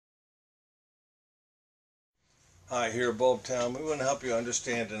Hi, here at BulbTown. We want to help you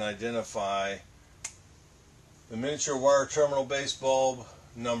understand and identify the miniature wire terminal base bulb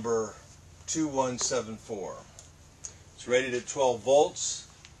number 2174. It's rated at 12 volts.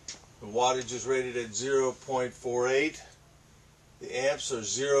 The wattage is rated at 0.48. The amps are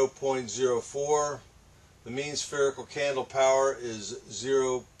 0.04. The mean spherical candle power is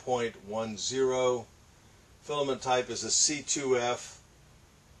 0.10. Filament type is a C2F.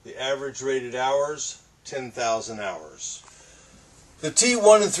 The average rated hours, 10,000 hours. The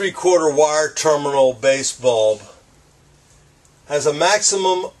T1 3/4 wire terminal base bulb has a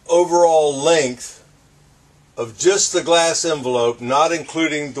maximum overall length of just the glass envelope, not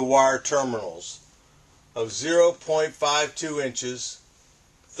including the wire terminals, of 0.52 inches,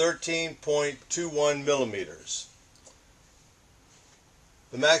 13.21 millimeters.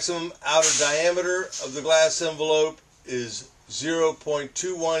 The maximum outer diameter of the glass envelope is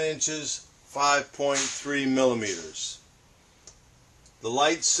 0.21 inches, 5.3 millimeters. The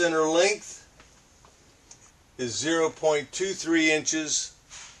light center length is 0.23 inches,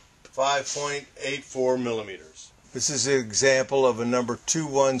 5.84 millimeters. This is an example of a number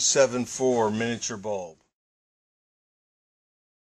 2174 miniature bulb.